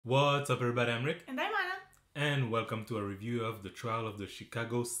What's up everybody, I'm Rick. And I'm Anna. And welcome to a review of The Trial of the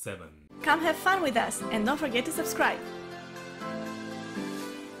Chicago 7. Come have fun with us and don't forget to subscribe.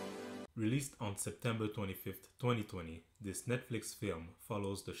 Released on September 25th, 2020, this Netflix film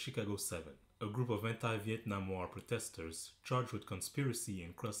follows the Chicago 7, a group of anti-Vietnam War protesters charged with conspiracy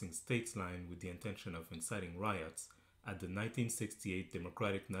and crossing states line with the intention of inciting riots at the 1968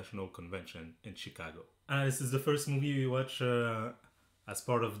 Democratic National Convention in Chicago. This is the first movie we watch as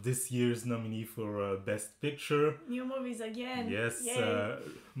part of this year's nominee for Best Picture. New movies again. Yes,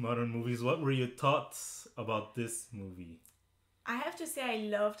 modern movies. What were your thoughts about this movie? I have to say I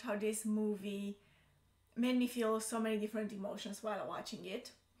loved how this movie made me feel so many different emotions while watching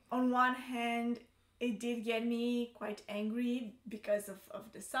it. On one hand, it did get me quite angry because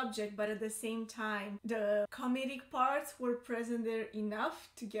of the subject, but at the same time, the comedic parts were present there enough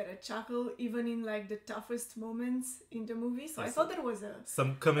to get a chuckle, even in like the toughest moments in the movie. So yes, I thought there was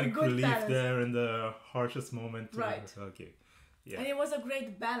some comedic relief balance there in the harshest moment. Right. Okay. Yeah. And it was a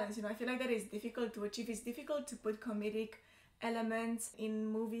great balance. I feel like that is difficult to achieve. It's difficult to put comedic elements in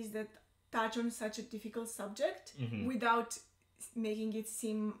movies that touch on such a difficult subject without making it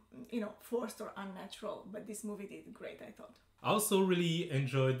seem, forced or unnatural. But this movie did great, I thought. I also really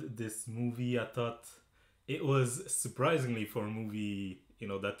enjoyed this movie. I thought it was surprisingly, for a movie,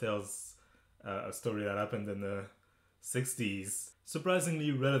 that tells a story that happened in the 60s,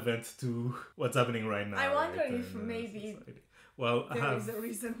 surprisingly relevant to what's happening right now. I wonder if maybe there is a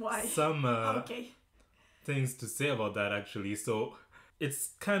reason why. Some things to say about that, actually. So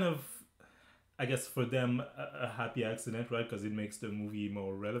it's kind of, I guess, for them a happy accident, right? Because it makes the movie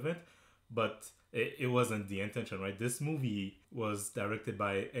more relevant. But it wasn't the intention, right? This movie was directed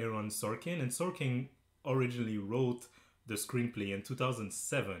by Aaron Sorkin, and Sorkin originally wrote the screenplay in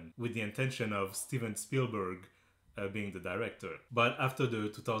 2007 with the intention of Steven Spielberg being the director. But after the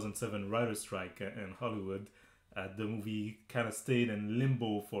 2007 writer's strike in Hollywood, the movie kind of stayed in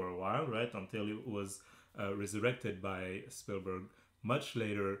limbo for a while, right? Until it was resurrected by Spielberg. Much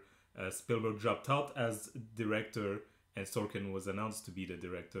later, Spielberg dropped out as director, and Sorkin was announced to be the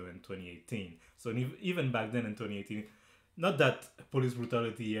director in 2018. So even back then in 2018, not that police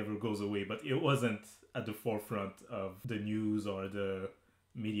brutality ever goes away, but it wasn't at the forefront of the news or the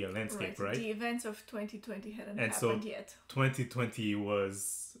media landscape, right? The events of 2020 hadn't happened yet. 2020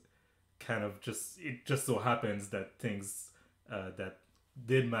 was kind of it just so happens that things that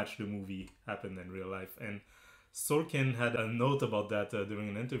did match the movie happened in real life. And Sorkin had a note about that during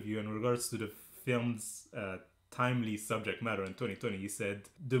an interview in regards to the film's timely subject matter in 2020. He said,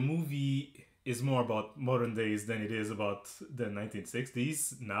 the movie is more about modern days than it is about the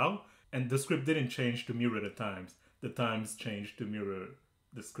 1960s now, and the script didn't change to mirror the times. The times changed to mirror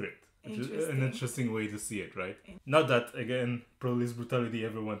the script. Which is an interesting way to see it, right? Not that, again, police brutality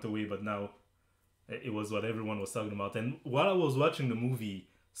ever went away, but now it was what everyone was talking about. And while I was watching the movie,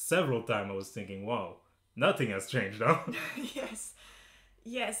 several times I was thinking, wow, nothing has changed, huh?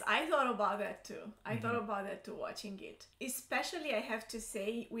 Yes, I thought about that too. I thought about that too watching it. Especially, I have to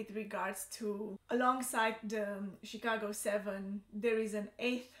say, with regards to, alongside the Chicago 7, there is an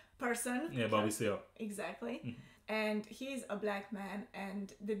 8th person. Yeah, Bobby Seale. Exactly. And he's a black man.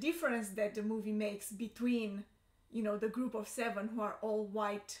 And the difference that the movie makes between, the group of 7 who are all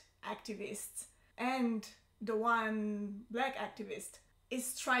white activists and the one black activist is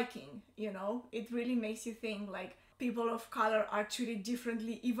striking, It really makes you think, like, people of color are treated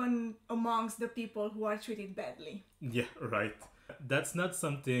differently even amongst the people who are treated badly. Yeah, right. That's not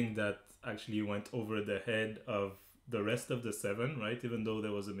something that actually went over the head of the rest of the 7, right? Even though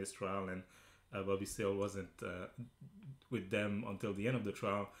there was a mistrial and Bobby Seale wasn't with them until the end of the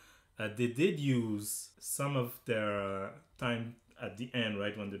trial, they did use some of their time at the end,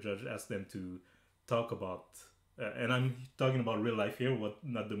 right? When the judge asked them to talk about, and I'm talking about real life here,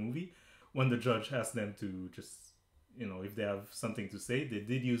 not the movie. When the judge asked them to just, if they have something to say, they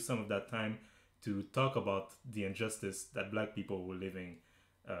did use some of that time to talk about the injustice that black people were living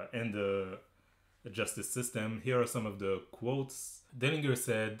in the justice system. Here are some of the quotes. Denninger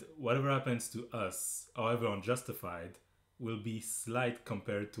said, "Whatever happens to us, however unjustified, will be slight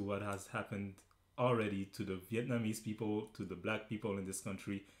compared to what has happened already to the Vietnamese people, to the black people in this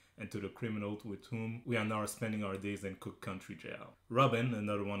country, and to the criminals with whom we are now spending our days in Cook County Jail." Robin,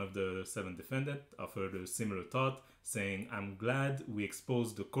 another one of the 7 defendants, offered a similar thought, saying, "I'm glad we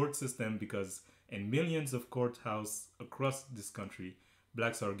exposed the court system because in millions of courthouses across this country,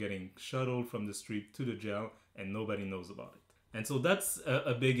 blacks are getting shuttled from the street to the jail and nobody knows about it." And so that's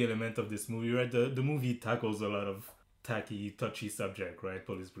a big element of this movie, right? The movie tackles a lot of tacky, touchy subject, right?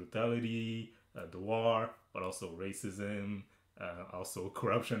 Police brutality, the war, but also racism, also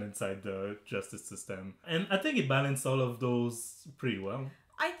corruption inside the justice system. And I think it balanced all of those pretty well.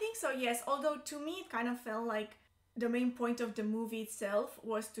 I think so, yes. Although to me it kind of felt like the main point of the movie itself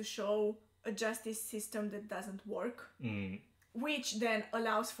was to show a justice system that doesn't work, which then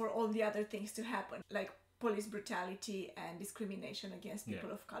allows for all the other things to happen, like police brutality and discrimination against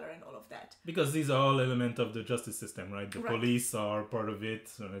people of color and all of that. Because these are all elements of the justice system, right? The police are part of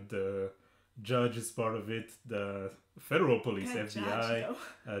it, the judge is part of it, the federal police, FBI,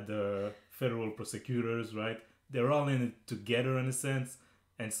 the federal prosecutors, right? They're all in it together in a sense,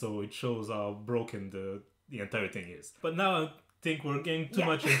 and so it shows how broken the entire thing is. But now I think we're getting too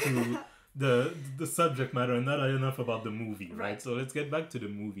much into the subject matter and not enough about the movie, right? So let's get back to the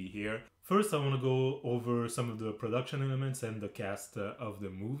movie here. First, I want to go over some of the production elements and the cast of the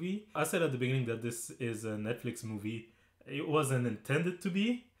movie. I said at the beginning that this is a Netflix movie. It wasn't intended to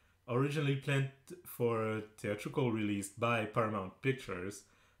be. Originally planned for a theatrical release by Paramount Pictures,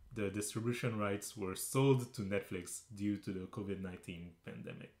 the distribution rights were sold to Netflix due to the COVID-19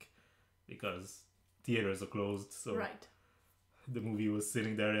 pandemic. Because theaters are closed, so the movie was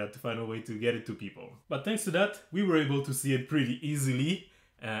sitting there. You had to find a way to get it to people. But thanks to that, we were able to see it pretty easily.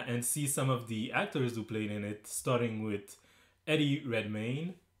 And see some of the actors who played in it, starting with Eddie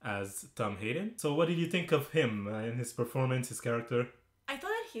Redmayne as Tom Hayden. So what did you think of him and his performance, his character? I thought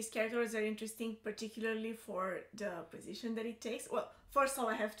that his character was very interesting, particularly for the position that it takes. Well, first of all,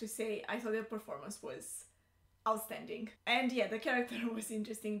 I have to say, I thought the performance was outstanding. And the character was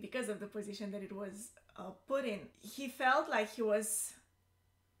interesting because of the position that it was put in. He felt like he was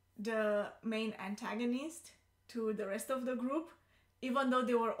the main antagonist to the rest of the group. Even though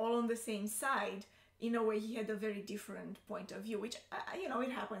they were all on the same side, in a way he had a very different point of view, which,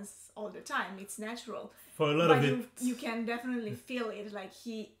 it happens all the time. It's natural. For a lot of it... you can definitely feel it, like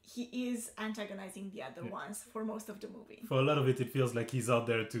he is antagonizing the other ones for most of the movie. For a lot of it, it feels like he's out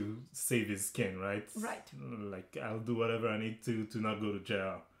there to save his skin, right? Right. Like, I'll do whatever I need to not go to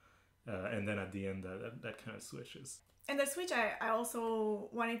jail. And then at the end, that kind of switches. And the switch I also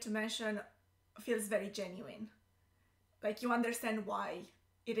wanted to mention feels very genuine. Like, you understand why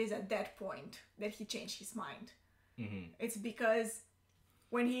it is at that point that he changed his mind. It's because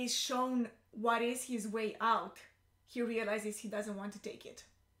when he is shown what is his way out, he realizes he doesn't want to take it.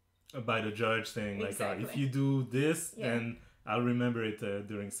 By the judge saying, like, if you do this, then I'll remember it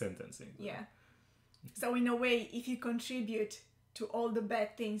during sentencing. Yeah. So in a way, if you contribute to all the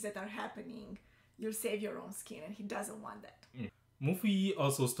bad things that are happening, you'll save your own skin, and he doesn't want that. Movie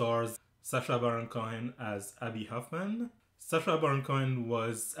also stars Sacha Baron Cohen as Abby Hoffman. Sacha Baron Cohen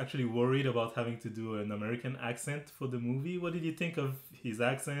was actually worried about having to do an American accent for the movie. What did you think of his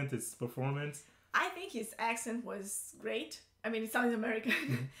accent, his performance? I think his accent was great. I mean, it sounds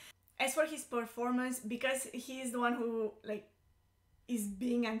American. As for his performance, because he is the one who, like, is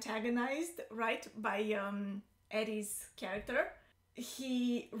being antagonized, right, by Eddie's character,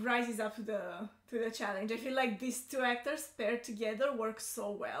 he rises up to the challenge. I feel like these two actors paired together work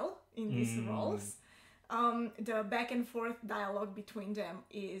so well in these roles. The back and forth dialogue between them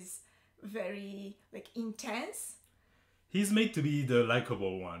is very, like, intense. He's made to be the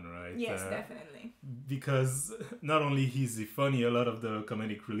likable one, right? Yes, definitely. Because not only is he funny, a lot of the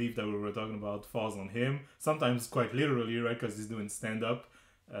comedic relief that we were talking about falls on him. Sometimes quite literally, right? Because he's doing stand-up,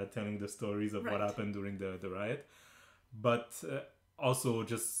 telling the stories of what happened during the riot. But also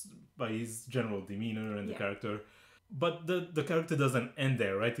just by his general demeanor and the character. But the character doesn't end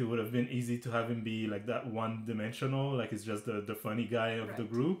there, right? It would have been easy to have him be like that one-dimensional, like he's just the funny guy of the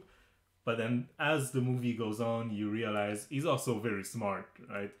group. But then as the movie goes on, you realize he's also very smart,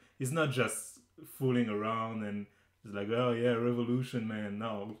 right? He's not just fooling around and he's like, oh yeah, revolution, man.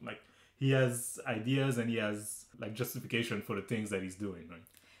 No, like he has ideas and he has like justification for the things that he's doing, right?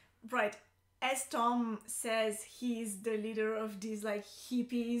 Right. As Tom says, he's the leader of these like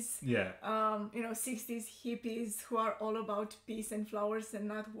hippies, 60s hippies who are all about peace and flowers and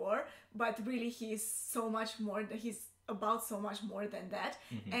not war. But really, he's so much more. He's about so much more than that,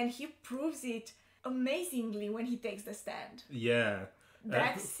 and he proves it amazingly when he takes the stand. Yeah.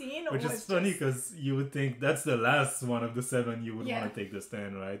 That scene, which is funny because you would think that's the last one of the 7 you would want to take the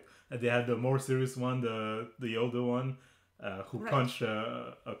stand, right? And they had the more serious one, the older one, who punched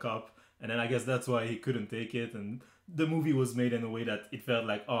a cop. And then I guess that's why he couldn't take it. And the movie was made in a way that it felt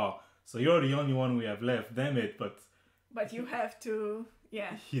like, oh, so you're the only one we have left. Damn it. But you have to,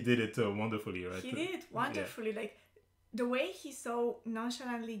 He did it wonderfully, right? He did it wonderfully. Like, the way he so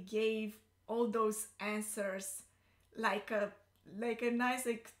nonchalantly gave all those answers like a nice,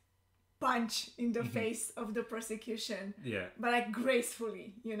 like, punch in the face of the prosecution. Yeah. But, like,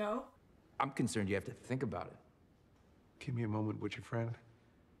 gracefully, you know? I'm concerned you have to think about it. Give me a moment, would you, friend?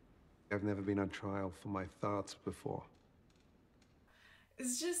 I've never been on trial for my thoughts before.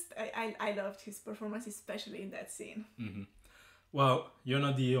 It's just, I loved his performance, especially in that scene. Mm-hmm. Well, you're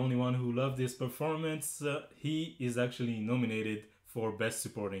not the only one who loved this performance. He is actually nominated for Best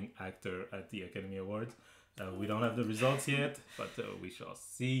Supporting Actor at the Academy Awards. We don't have the results yet, but we shall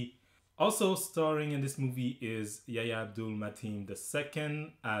see. Also starring in this movie is Yahya Abdul-Mateen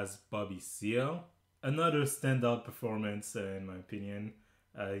II as Bobby Seale. Another standout performance, in my opinion.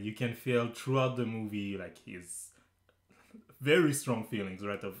 You can feel throughout the movie like his very strong feelings,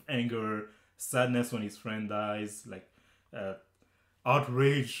 right? Of anger, sadness when his friend dies, like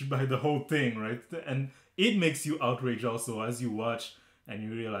outraged by the whole thing, right? And it makes you outraged also as you watch and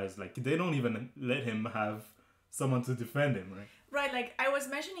you realize like they don't even let him have someone to defend him, right? Right, like I was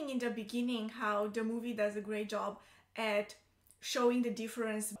mentioning in the beginning how the movie does a great job at showing the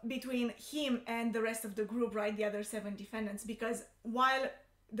difference between him and the rest of the group, right? The other 7 defendants. Because while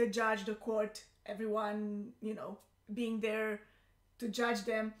the judge, the court, everyone, you know, being there to judge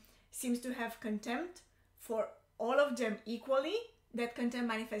them seems to have contempt for all of them equally, that contempt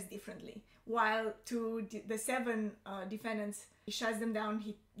manifests differently. While to the 7 defendants, he shuts them down,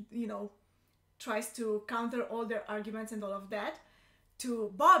 he, you know, tries to counter all their arguments and all of that.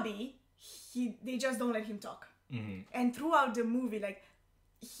 To Bobby, they just don't let him talk. Mm-hmm. And throughout the movie, like,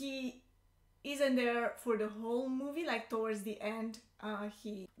 he isn't there for the whole movie. Like, towards the end,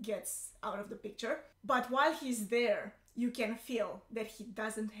 he gets out of the picture. But while he's there, you can feel that he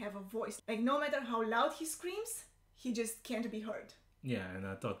doesn't have a voice. Like, no matter how loud he screams, he just can't be heard. Yeah, and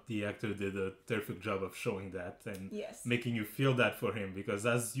I thought the actor did a terrific job of showing that and Yes. making you feel that for him, because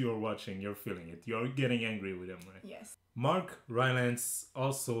as you're watching, you're feeling it. You're getting angry with him, right? Yes. Mark Rylance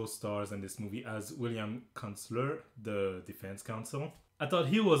also stars in this movie as William Counselor, the defense counsel. I thought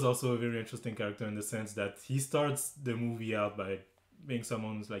he was also a very interesting character in the sense that he starts the movie out by being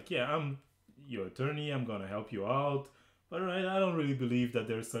someone who's like, yeah, I'm your attorney, I'm gonna help you out, but right, I don't really believe that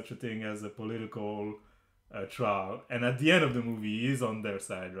there's such a thing as a political trial. And at the end of the movie, he's on their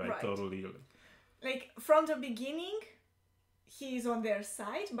side, right? Totally. Like, from the beginning, he's on their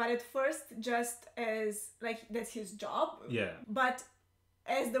side, but at first just as, like, that's his job. Yeah. But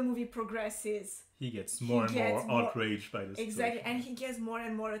as the movie progresses, he gets more and more outraged by this. Exactly, situation. and he gets more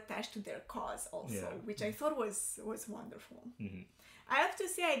and more attached to their cause also, which I thought was wonderful. Mm-hmm. I have to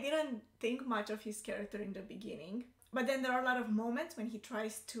say I didn't think much of his character in the beginning, but then there are a lot of moments when he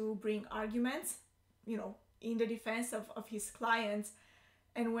tries to bring arguments, you know, in the defense of his clients,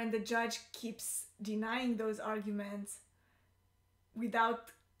 and when the judge keeps denying those arguments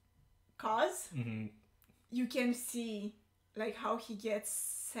without cause, mm-hmm. you can see like how he gets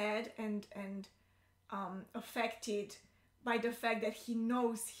sad and affected by the fact that he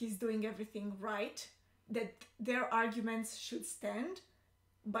knows he's doing everything right, that their arguments should stand,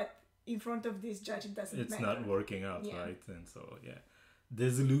 but in front of this judge it doesn't matter. It's not working out, right? And so, yeah.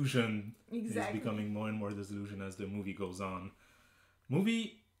 Disillusion is becoming more and more disillusion as the movie goes on.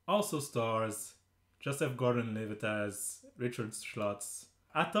 Movie also stars Joseph Gordon-Levitt as Richard Schlotz.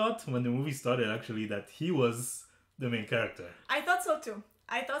 I thought when the movie started actually that he was the main character. I thought so too,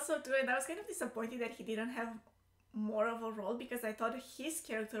 and I was kind of disappointed that he didn't have more of a role, because I thought his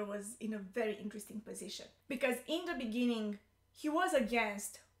character was in a very interesting position. Because in the beginning, he was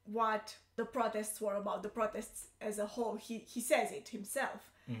against what the protests were about, the protests as a whole. He says it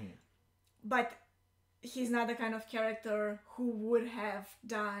himself. Mm-hmm. But he's not the kind of character who would have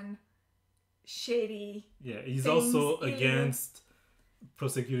done shady he's things also against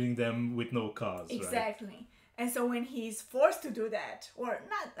prosecuting them with no cause. Exactly. Right? And so when he's forced to do that, or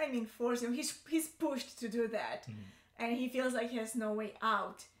not, I mean forced, he's pushed to do that, and he feels like he has no way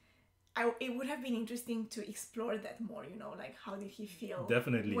out. It would have been interesting to explore that more, you know, like how did he feel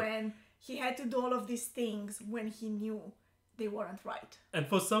Definitely when he had to do all of these things when he knew they weren't right. And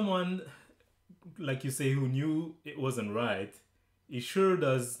for someone, like you say, who knew it wasn't right, he sure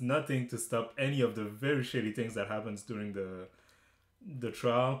does nothing to stop any of the very shady things that happens during the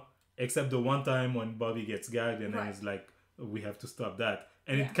trial, except the one time when Bobby gets gagged and then it's like, we have to stop that.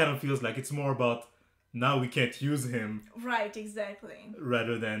 And it kind of feels like it's more about now we can't use him. Right, exactly.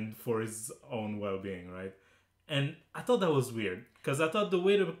 Rather than for his own well-being, right? And I thought that was weird, because I thought the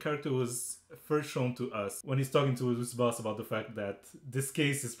way the character was first shown to us, when he's talking to his boss about the fact that this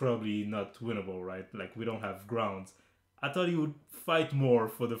case is probably not winnable, right? Like, we don't have grounds. I thought he would fight more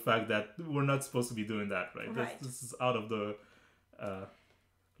for the fact that we're not supposed to be doing that, right? This is out of the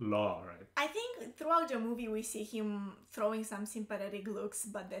law, right? I think throughout the movie we see him throwing some sympathetic looks,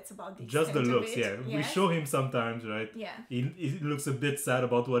 but that's about the Just the extent of looks, it. yeah. We Yes? show him sometimes, right? Yeah. He looks a bit sad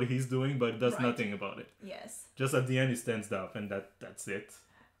about what he's doing, but does Right. nothing about it. Yes. Just at the end, he stands up, and that's it.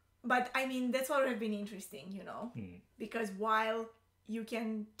 But I mean, that's what would have been interesting, you know, because while you can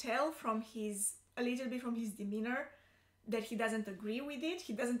tell from a little bit from his demeanor that he doesn't agree with it,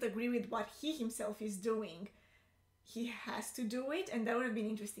 he doesn't agree with what he himself is doing. He has to do it, and that would have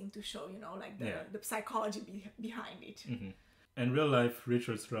been interesting to show, you know, like the psychology behind it. In real life,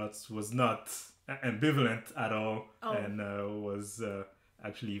 Richard Strauss was not ambivalent at all, and was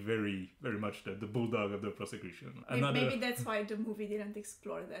actually very, very much the bulldog of the prosecution. Maybe that's why the movie didn't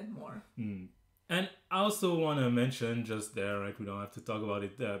explore that more. And I also want to mention just there, right, we don't have to talk about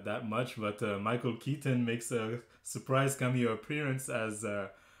it that much, but Michael Keaton makes a surprise cameo appearance as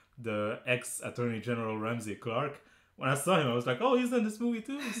the ex-Attorney General Ramsey Clark. When I saw him, I was like, oh, he's in this movie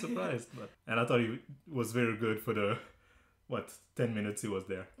too? I was surprised. And I thought he was very good for the, 10 minutes he was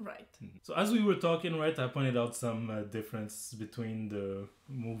there. Right. So as we were talking, right, I pointed out some difference between the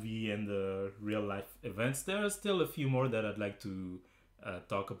movie and the real-life events. There are still a few more that I'd like to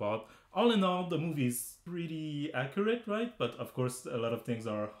talk about. All in all, the movie is pretty accurate, right? But of course, a lot of things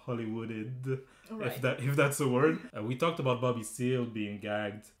are Hollywooded, Right. if that's a word. We talked about Bobby Seale being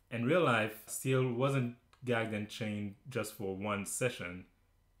gagged. In real life, Seale wasn't gagged and chained just for one session.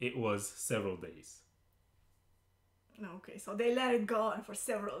 It was several days. Okay, so they let it go on for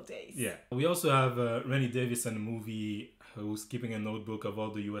several days. Yeah. We also have Rennie Davis in the movie who's keeping a notebook of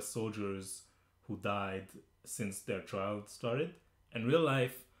all the US soldiers who died since their trial started. In real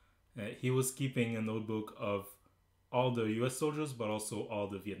life, he was keeping a notebook of all the US soldiers, but also all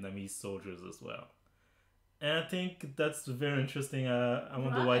the Vietnamese soldiers as well. And I think that's very interesting. I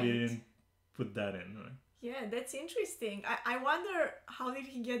wonder why they didn't put that in, right? Yeah, that's interesting. I wonder how did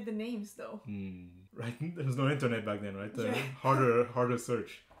he get the names though? Right? There was no internet back then, right? Yeah. Harder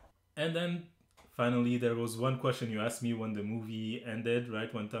search. And then finally, there was one question you asked me when the movie ended,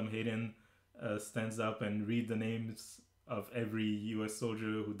 right? When Tom Hayden stands up and read the names of every US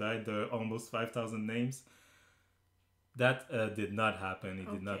soldier who died, the almost 5,000 names. That did not happen. He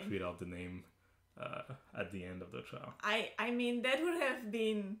did not read out the name at the end of the trial. I mean, that would have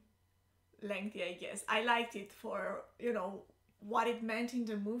been lengthy, I guess. I liked it for, you know, what it meant in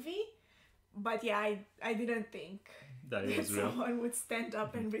the movie. But yeah, I didn't think that it was real. Someone would stand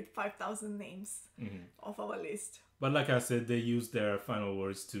up and read 5,000 names off our list. But like I said, they used their final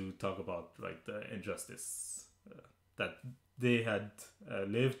words to talk about the injustice that they had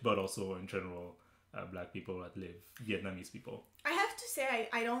lived, but also in general, black people had lived, Vietnamese people. I have to say,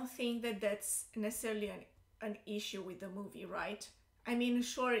 I don't think that that's necessarily an issue with the movie, right? I mean,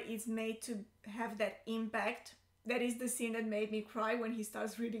 sure, it's made to have that impact. That is the scene that made me cry when he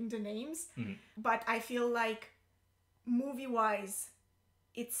starts reading the names. But I feel like movie-wise,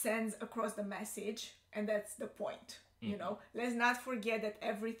 it sends across the message, and that's the point. You know, let's not forget that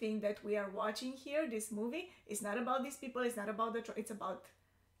everything that we are watching here, this movie, is not about these people. It's not about it's about,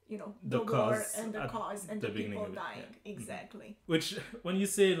 you know, the war and the cause and the people dying. Yeah. Exactly. Which, when you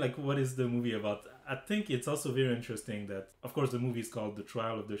say what is the movie about, I think it's also very interesting that, of course, the movie is called The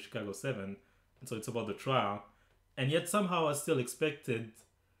Trial of the Chicago 7, and so it's about the trial. And yet somehow I still expected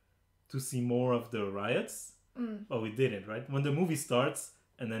to see more of the riots. But we didn't, right? When the movie starts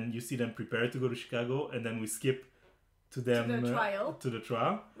and then you see them prepare to go to Chicago and then we skip to them to the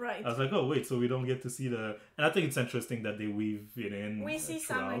trial. Right. I was like, oh wait, so we don't get to see the... And I think it's interesting that they weave it in. We see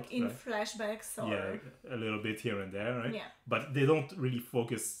some in flashbacks or... Yeah, a little bit here and there, right? Yeah. But they don't really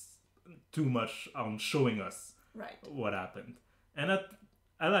focus too much on showing us what happened. And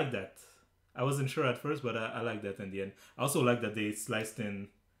I like that. I wasn't sure at first, but I like that in the end. I also like that they sliced in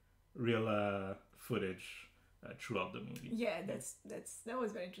real footage throughout the movie. Yeah, that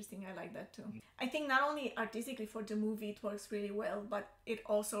was very interesting. I like that too. I think not only artistically for the movie it works really well, but it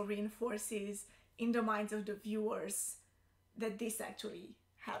also reinforces in the minds of the viewers that this actually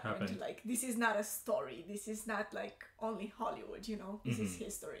happened. Like, this is not a story. This is not like only Hollywood, you know. This is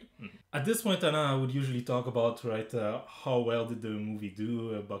history. At this point, Anna, I would usually talk about how well did the movie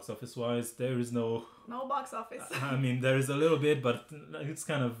do box office wise. There is no box office. I mean, there is a little bit, but it's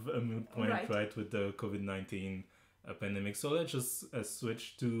kind of a moot point, right, with the COVID-19 pandemic. So let's just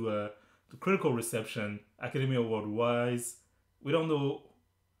switch to critical reception. Academy Award wise, we don't know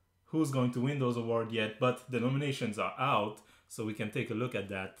who's going to win those awards yet, but the nominations are out. So we can take a look at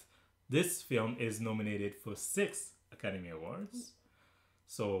that. This film is nominated for 6 Academy Awards.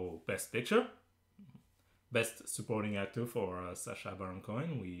 So, Best Picture, Best Supporting Actor for Sacha Baron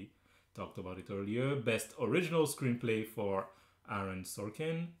Cohen. We talked about it earlier. Best Original Screenplay for Aaron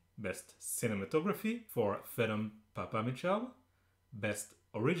Sorkin. Best Cinematography for Fedem Papa Mitchell. Best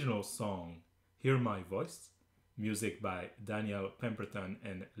Original Song, Hear My Voice. Music by Daniel Pemberton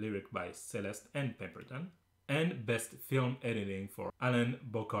and lyric by Celeste and Pemberton. And Best Film Editing for Alan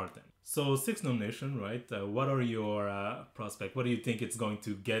Bocarten. So 6 nominations, right? What are your prospects? What do you think it's going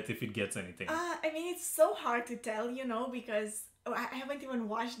to get, if it gets anything? I mean, it's so hard to tell, you know, because I haven't even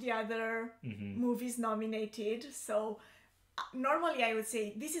watched the other movies nominated. So normally I would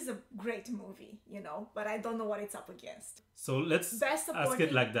say this is a great movie, you know, but I don't know what it's up against. So let's ask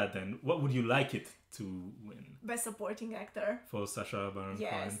it like that then. What would you like it to win? Best Supporting Actor. For Sacha Baron Cohen.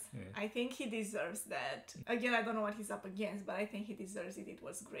 Yes, Yeah. I think he deserves that. Again, I don't know what he's up against, but I think he deserves it. It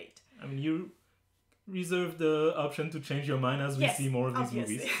was great. I mean, you reserve the option to change your mind as we see more of these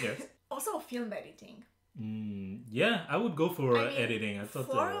obviously. movies. Yes. Also, film editing. Yeah, I would go for editing. I thought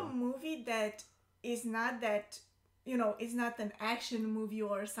for a movie that is not that, you know, it's not an action movie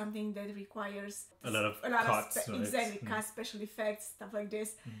or something that requires a lot of cuts, right? Exactly, cuts, special effects, stuff like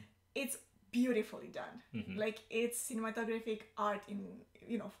this. It's beautifully done. Like, it's cinematographic art in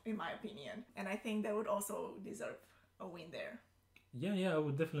my opinion, and I think that would also deserve a win there. Yeah, I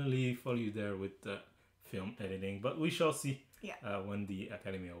would definitely follow you there with film editing, but we shall see when the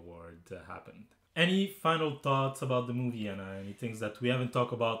Academy Award happened. Any final thoughts about the movie, Anna? Any things that we haven't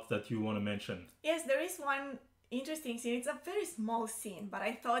talked about that you want to mention? Yes, there is one interesting scene. It's a very small scene, but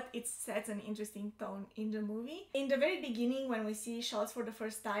I thought it sets an interesting tone in the movie. In the very beginning, when we see Schultz for the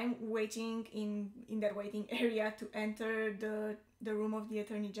first time waiting in that waiting area to enter the room of the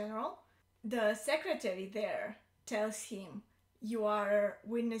Attorney General, the secretary there tells him, "You are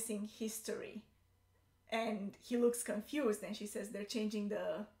witnessing history." And he looks confused, and she says they're changing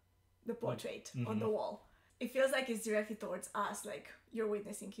the portrait on the wall. It feels like it's directed towards us, like, you're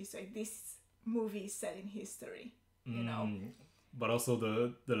witnessing history. This movie is set in history, you know. But also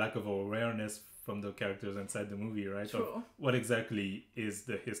the lack of awareness from the characters inside the movie, right? True. Of what exactly is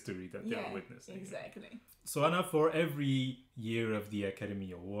the history that they're witnessing. Exactly. So Anna, for every year of the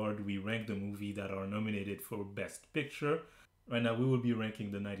Academy Award, we rank the movie that are nominated for Best Picture. Right now we will be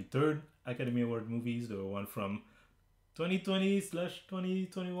ranking the 93rd Academy Award movies, the one from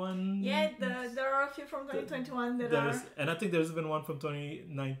 2020/2021. Yeah, there are a few from 2021 that are... And I think there's even one from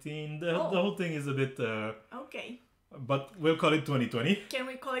 2019. The whole thing is a bit... Okay. But we'll call it 2020. Can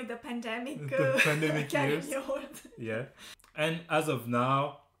we call it the pandemic, the pandemic Academy years. Award? Yeah. And as of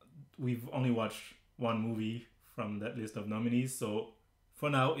now, we've only watched one movie from that list of nominees. So for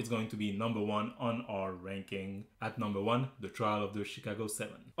now, it's going to be number 1 on our ranking. At number 1, The Trial of the Chicago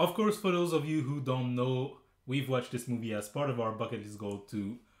 7. Of course, for those of you who don't know, we've watched this movie as part of our bucket list goal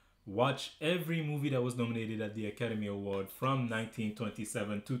to watch every movie that was nominated at the Academy Award from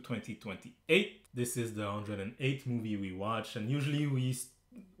 1927 to 2028. This is the 108th movie we watch, and usually we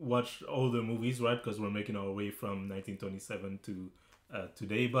watch older movies, right? Because we're making our way from 1927 to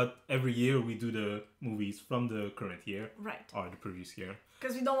today. But every year we do the movies from the current year, right, or the previous year.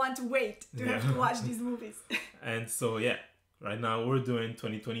 Because we don't want to wait to have to watch these movies. And so, right now we're doing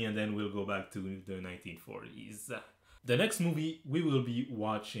 2020, and then we'll go back to the 1940s. The next movie we will be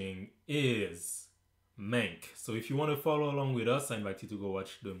watching is Mank. So if you want to follow along with us, I invite you to go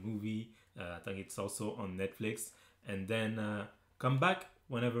watch the movie. I think it's also on Netflix. And then come back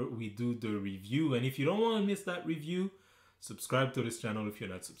whenever we do the review. And if you don't want to miss that review, subscribe to this channel if you're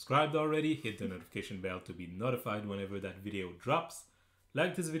not subscribed already. Hit the notification bell to be notified whenever that video drops.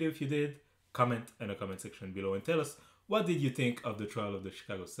 Like this video if you did. Comment in the comment section below and tell us, what did you think of the Trial of the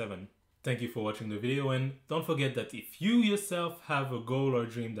Chicago 7? Thank you for watching the video, and don't forget that if you yourself have a goal or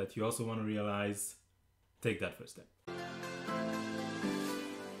dream that you also want to realize, take that first step.